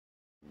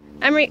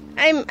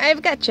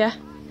I've gotcha.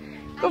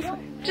 Go for,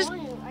 just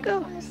go.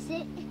 I'm gonna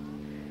sit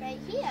right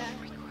here.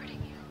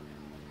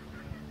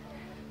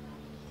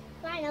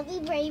 Fine, I'll be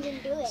brave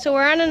and do it. So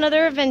we're on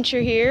another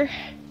adventure here.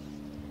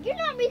 You're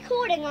not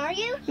recording, are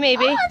you?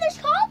 Maybe. Oh, there's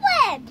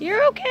cobwebs.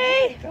 You're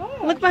okay.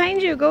 Look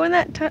behind you. Go in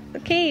that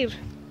cave.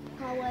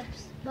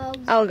 Cobwebs, bugs.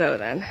 I'll go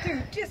then.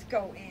 Dude, just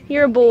go in.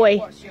 You're a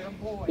boy. You're a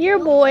boy. You're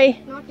a boy.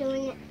 Not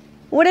doing it.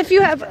 What if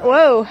you have,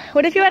 whoa,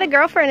 what if you had a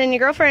girlfriend and your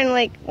girlfriend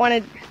like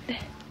wanted,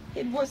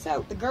 He'd wuss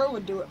out. The girl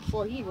would do it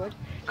before he would.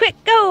 quick,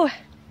 go.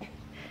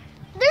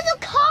 There's a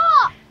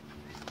car.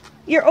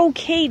 You're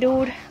okay,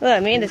 dude. Look,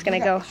 Amanda's gonna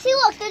go. See,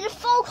 look, there's a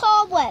full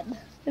cobweb.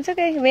 It's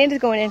okay, Amanda's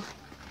going in.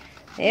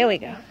 There we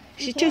go.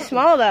 She's too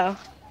small though.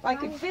 If I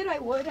could fit, I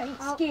would. I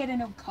ain't scared of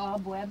no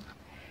cobweb.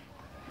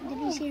 Did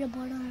you see the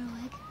blood on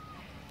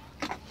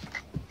her leg?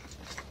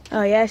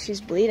 Oh yeah,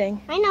 she's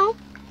bleeding. I know.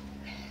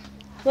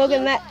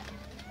 Logan,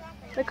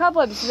 the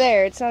cobweb's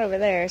there. It's not over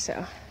there,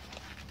 so.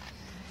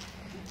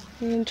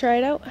 You gonna try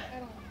it out?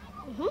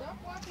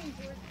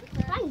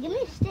 Fine, give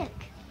me a stick.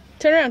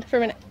 Turn around for a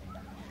minute.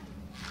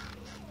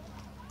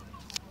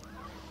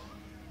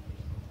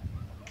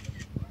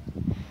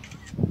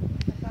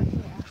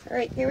 All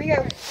right, here we go.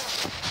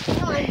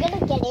 No, I'm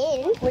gonna get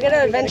in. We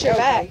gotta adventure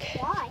back.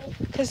 Why?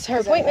 Because her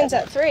appointment's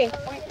at 3.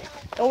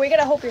 And we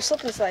gotta hope your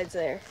slip and slide's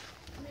there.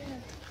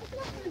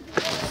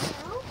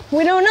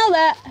 We don't know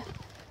that.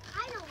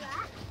 I know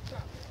that.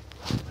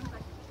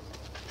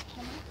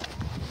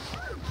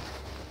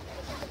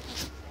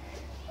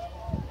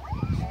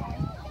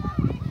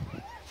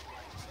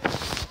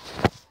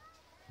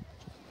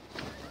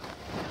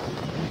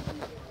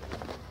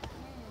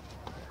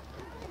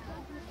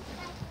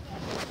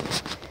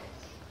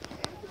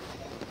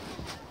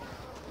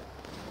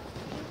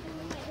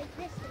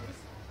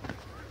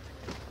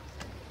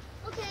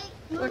 Okay.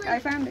 Look, I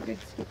found a good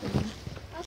skipping.